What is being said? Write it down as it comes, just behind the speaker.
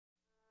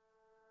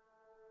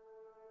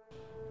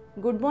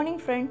Good morning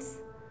friends,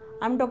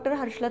 I am Dr.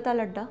 Harshlata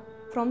Ladda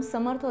from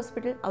Samarth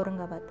Hospital,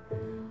 Aurangabad.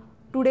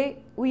 Today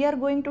we are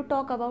going to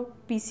talk about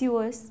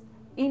PCOS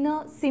in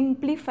a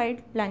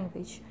simplified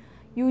language.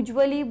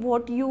 Usually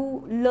what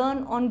you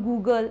learn on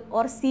Google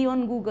or see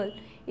on Google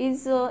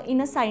is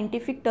in a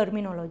scientific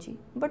terminology.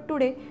 But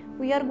today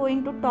we are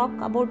going to talk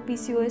about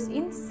PCOS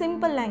in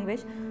simple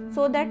language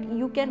so that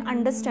you can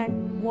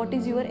understand what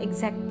is your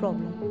exact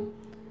problem.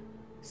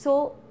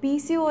 So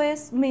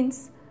PCOS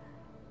means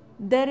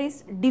there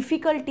is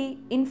difficulty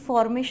in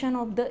formation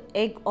of the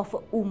egg of a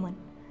woman.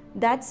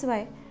 That's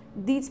why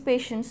these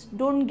patients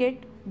don't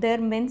get their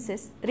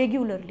menses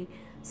regularly.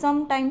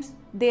 Sometimes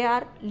they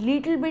are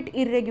little bit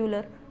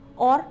irregular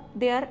or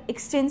they are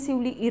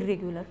extensively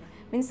irregular.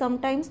 Means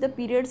sometimes the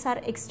periods are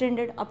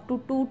extended up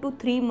to 2 to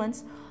 3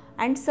 months,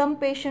 and some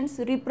patients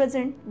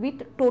represent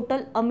with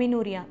total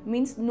amenorrhea,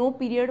 means no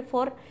period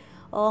for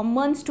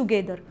months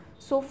together.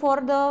 So for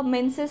the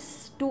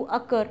menses to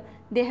occur,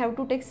 they have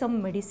to take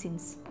some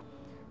medicines.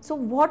 So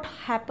what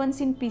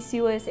happens in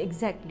PCOS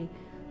exactly?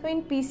 So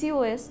in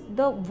PCOS,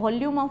 the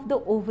volume of the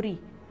ovary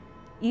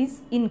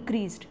is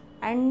increased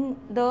and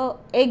the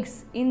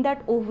eggs in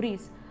that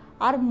ovaries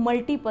are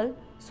multiple,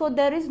 so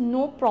there is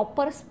no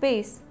proper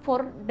space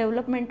for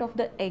development of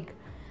the egg,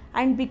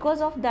 and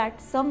because of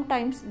that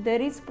sometimes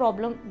there is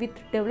problem with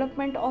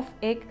development of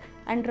egg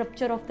and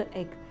rupture of the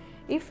egg.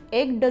 If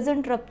egg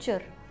doesn't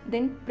rupture,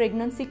 then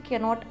pregnancy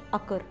cannot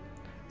occur,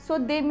 so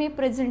they may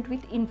present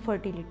with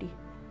infertility.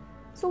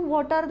 So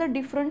what are the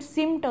different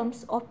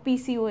symptoms of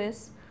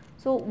PCOS?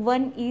 So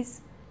one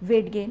is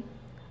weight gain,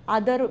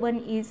 other one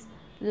is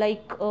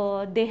like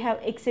they have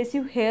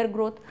excessive hair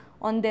growth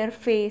on their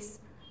face,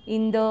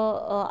 in the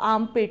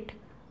armpit,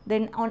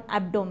 then on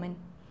abdomen,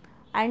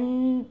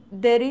 and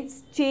there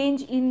is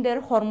change in their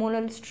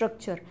hormonal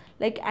structure,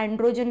 like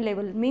androgen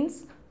level,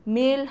 means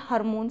male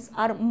hormones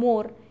are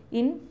more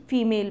in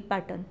female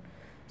pattern.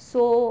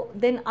 So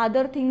then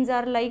other things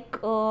are like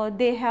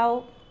they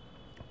have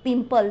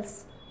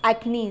pimples,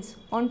 acne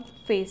on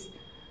face.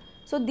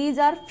 So these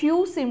are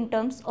few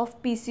symptoms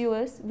of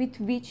PCOS with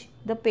which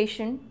the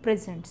patient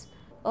presents.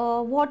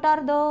 What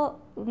are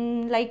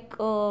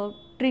the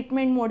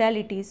treatment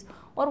modalities,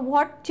 or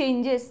what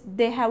changes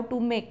they have to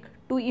make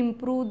to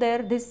improve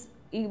their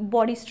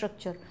body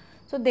structure?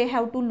 So they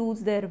have to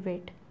lose their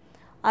weight.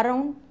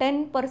 Around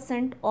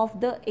 10% of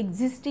the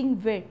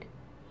existing weight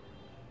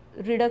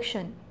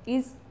reduction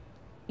is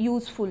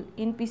useful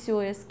in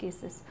PCOS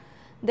cases.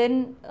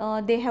 Then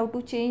they have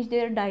to change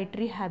their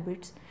dietary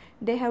habits,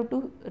 they have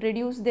to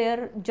reduce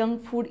their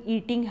junk food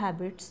eating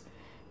habits,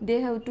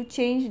 they have to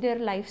change their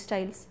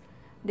lifestyles,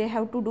 they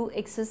have to do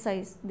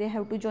exercise, they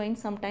have to join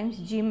sometimes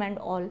gym and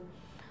all.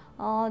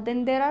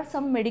 Then there are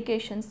some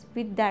medications,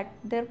 with that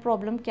their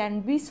problem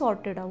can be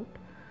sorted out.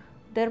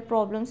 Their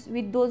problems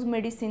with those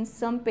medicines,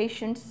 some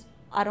patients,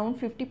 around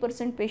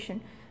 50%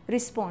 patient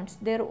responds,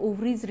 their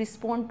ovaries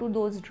respond to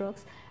those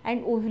drugs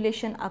and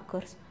ovulation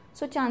occurs.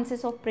 So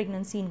chances of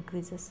pregnancy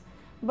increases.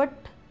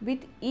 But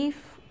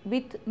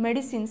with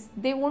medicines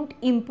they won't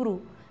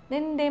improve,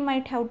 then they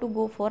might have to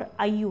go for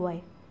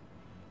IUI.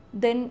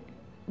 Then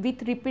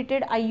with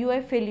repeated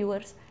IUI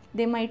failures,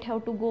 they might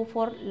have to go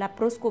for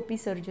laparoscopy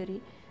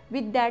surgery.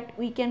 With that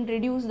we can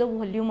reduce the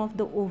volume of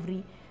the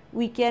ovary,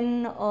 we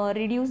can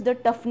reduce the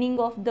toughening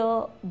of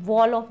the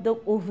wall of the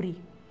ovary,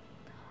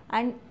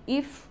 and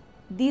if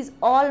these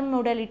all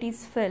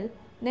modalities fail,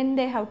 then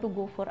they have to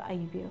go for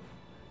IVF.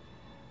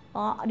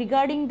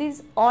 Regarding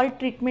these all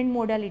treatment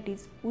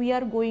modalities, we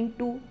are going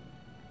to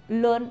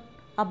learn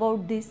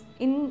about this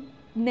in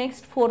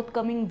next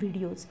forthcoming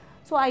videos.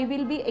 So I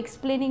will be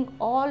explaining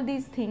all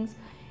these things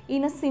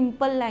in a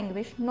simple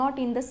language, not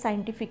in the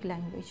scientific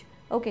language.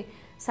 Okay,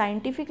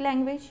 scientific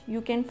language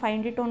you can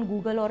find it on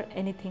Google or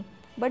anything,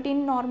 but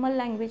in normal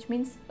language,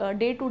 means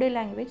day-to-day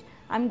language,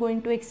 I am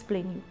going to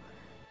explain you.